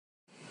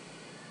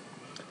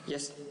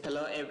Yes,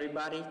 hello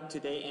everybody.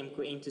 Today I'm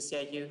going to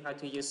share you how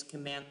to use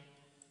command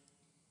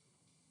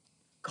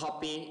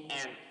copy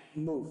and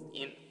move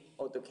in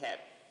AutoCAD.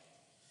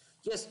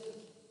 Yes,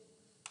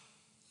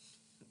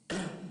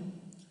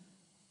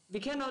 we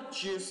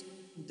cannot use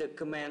the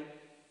command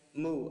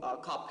move or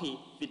copy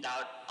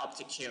without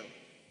object shell.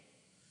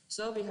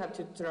 So we have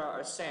to draw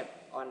a shape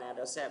or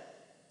another shape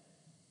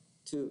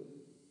to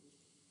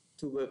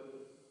work.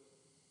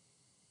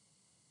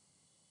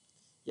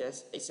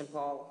 Yes,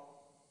 example,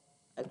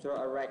 I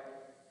draw a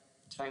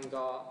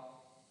rectangle,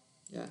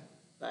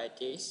 like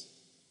this.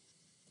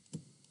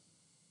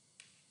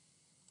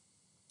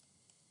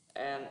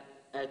 And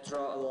I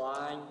draw a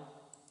line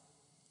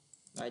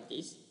like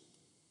this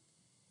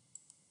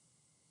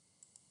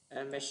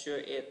and measure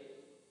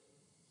it.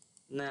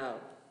 Now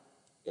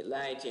it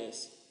like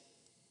this.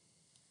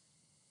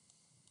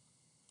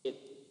 It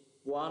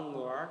one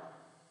more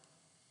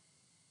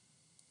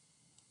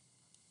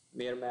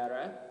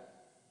mirror.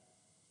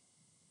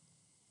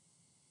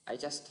 I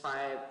just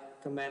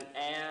type command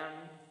M,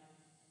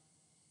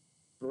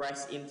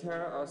 press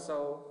enter,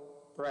 also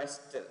press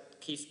the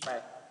key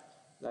space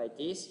like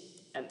this,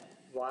 and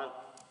one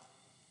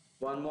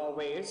more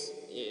way is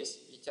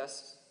you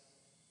just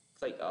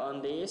click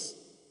on this,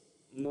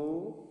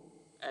 move,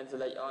 and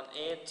select on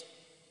it,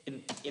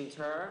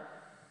 enter,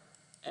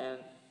 and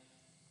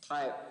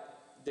type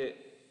the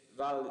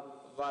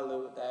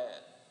value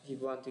that you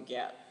want to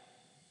get.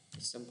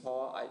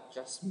 Example, I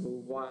just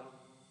move one,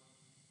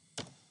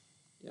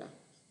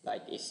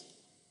 like this.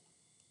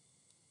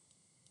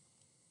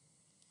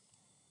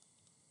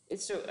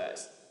 It shows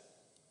us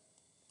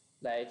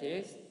like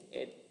this.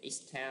 It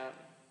extend,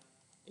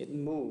 it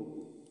move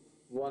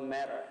 1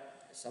 meter.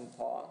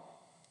 Example.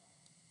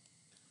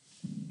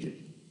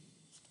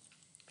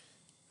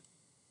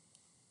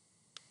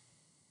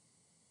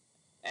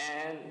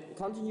 And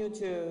continue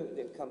to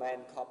the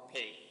command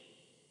copy.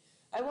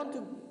 I want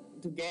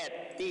to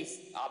get this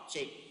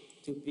object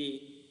to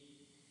be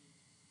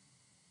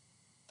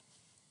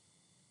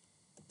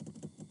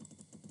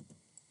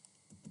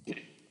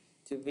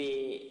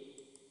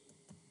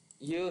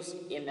used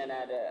in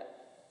another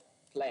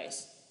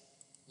place.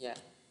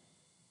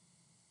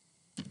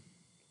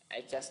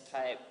 I just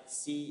type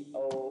CP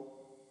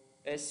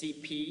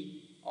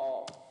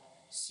or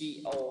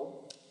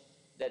CO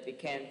that we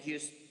can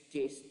use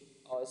this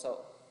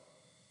also,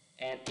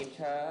 and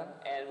enter.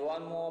 And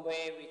one more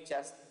way, we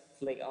just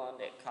click on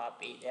the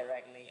copy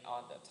directly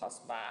on the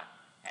taskbar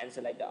and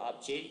select the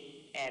object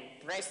and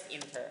press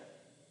enter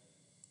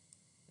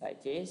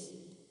like this,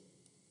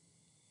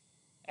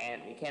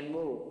 and we can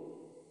move.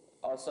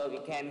 Also we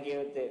can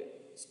give the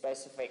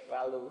specific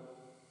value.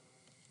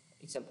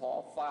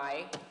 Example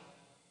 5,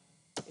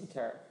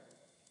 enter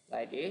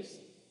like this.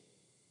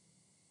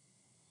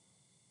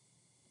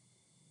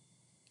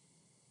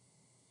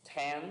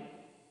 10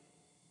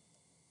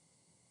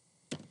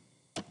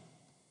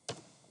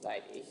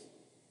 like this,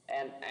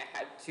 and I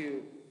have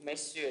to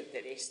measure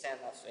the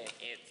distance of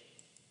it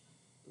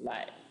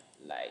like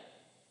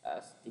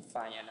as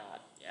defined or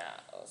not.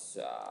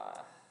 Also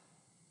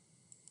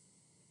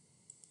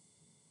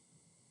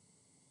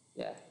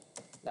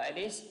like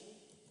this.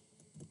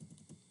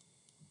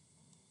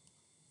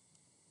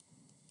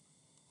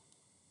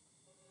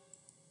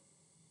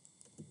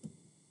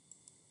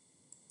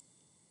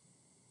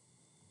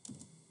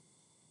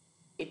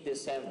 It's the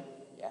same,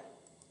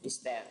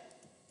 distance.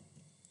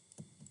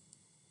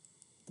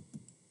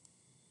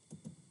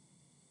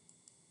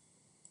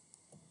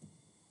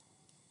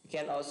 You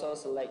can also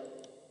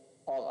select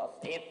all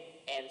of it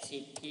and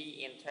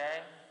CP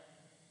enter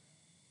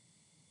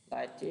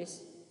like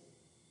this.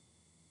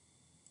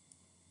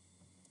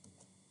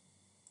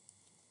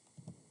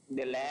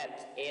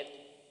 Delete it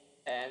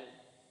and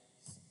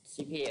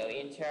CPU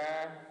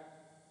enter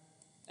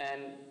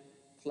and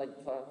click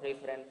for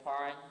reference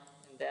point,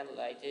 and then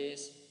like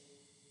this,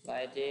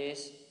 like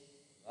this,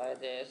 like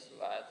this,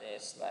 like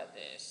this, like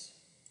this.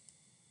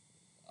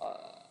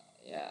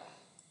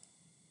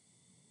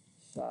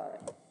 Sorry,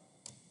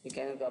 you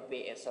can copy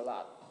it a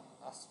lot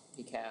as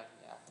you can.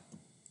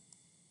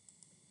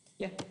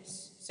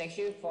 Thank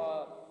you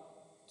for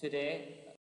today.